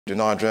The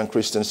Nigerian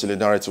Christian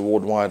Solidarity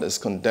Worldwide has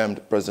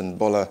commended President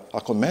Bola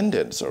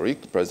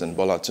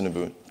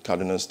Tinubu,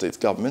 Kaduna State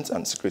government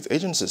and secret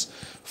agencies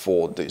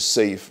for the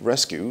safe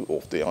rescue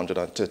of the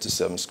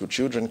 137 school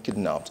children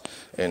kidnapped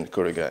in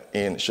Kuriga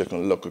in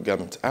Chikun local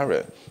government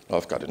area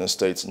of Kaduna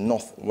State,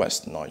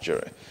 northwest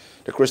Nigeria.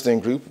 The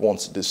Christian group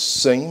wants the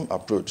same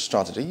approach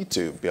strategy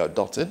to be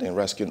adopted in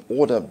rescuing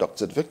all the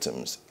abducted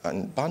victims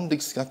and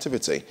bandits'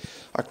 activity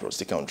across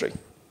the country.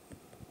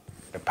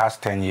 The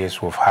past 10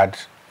 years, we've had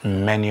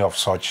many of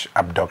such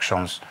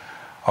abductions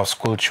of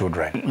school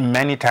children.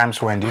 Many times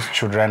when these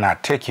children are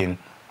taken,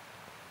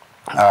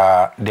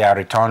 their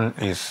return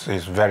is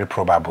very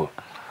probable.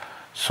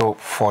 So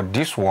for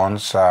these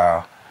ones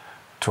to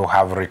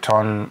have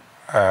returned,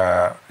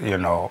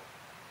 after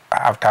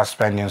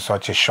spending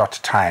such a short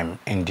time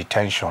in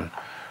detention,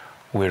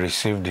 we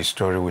received the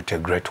story with a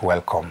great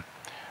welcome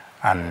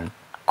and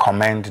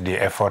commend the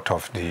effort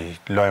of the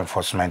law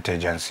enforcement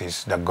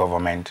agencies, the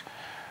government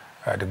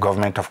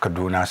of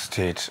Kaduna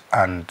State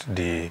and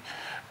the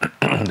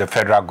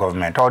federal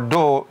government.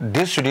 Although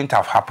this shouldn't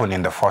have happened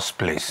in the first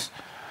place,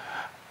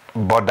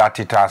 but that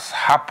it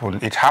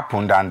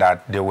happened and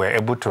that they were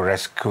able to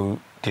rescue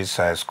these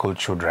school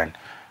children,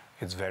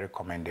 it's very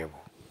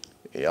commendable.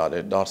 He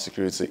added that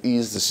security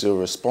is the sole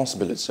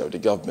responsibility of the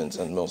government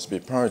and must be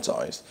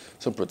prioritized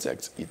to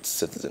protect its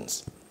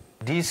citizens.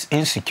 This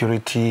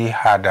insecurity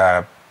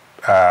had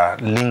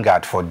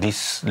lingered for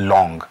this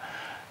long.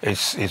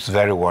 It's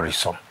very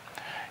worrisome.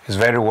 It's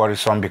very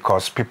worrisome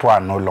because people are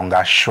no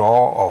longer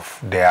sure of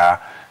their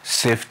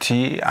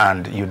safety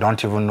and you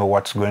don't even know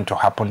what's going to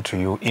happen to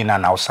you in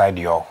and outside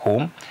your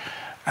home.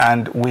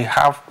 And we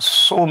have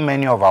so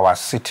many of our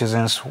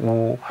citizens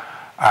who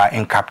are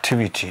in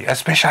captivity,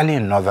 especially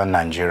in northern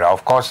Nigeria.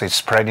 Of course, it's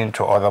spreading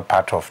to other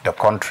parts of the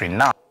country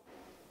now.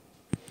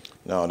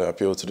 Now, they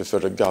appeal to the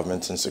federal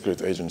government and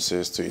security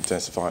agencies to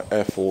intensify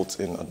efforts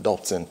in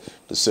adopting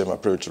the same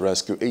approach to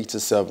rescue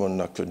 87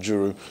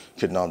 Kujuru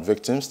kidnapped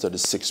victims,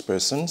 36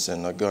 persons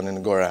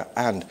in Gora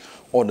and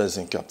others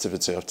in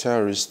captivity of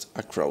terrorists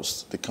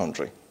across the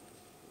country.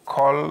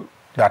 Call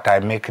that I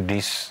make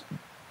this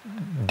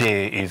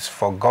day is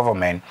for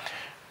government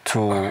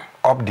to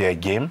up their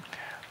game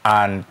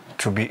and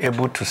to be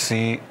able to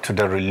see to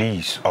the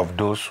release of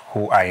those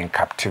who are in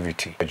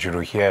captivity. You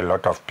hear a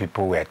lot of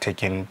people were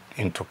taken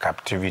into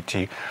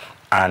captivity,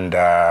 and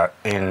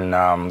in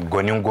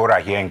Gora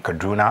here in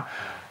Kaduna,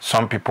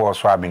 some people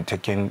also have been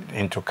taken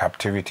into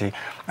captivity,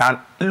 and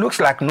it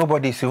looks like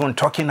nobody is even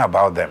talking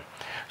about them.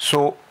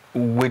 So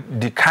with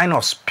the kind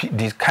of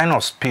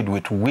speed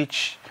with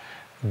which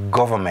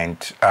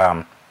government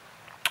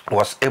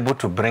was able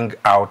to bring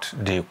out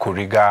the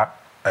Kuriga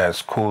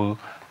school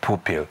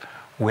pupil,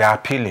 we are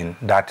appealing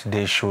that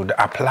they should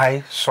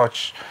apply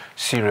such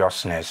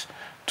seriousness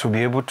to be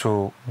able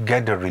to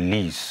get the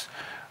release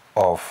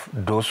of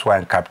those who are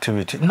in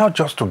captivity. Not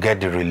just to get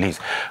the release,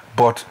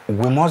 but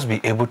we must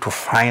be able to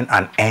find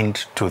an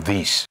end to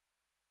this.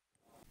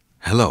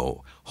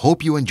 Hello,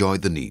 hope you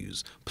enjoyed the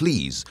news.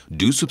 Please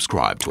do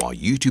subscribe to our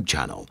YouTube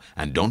channel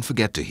and don't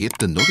forget to hit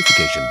the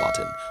notification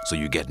button so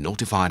you get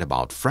notified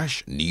about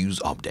fresh news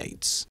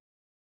updates.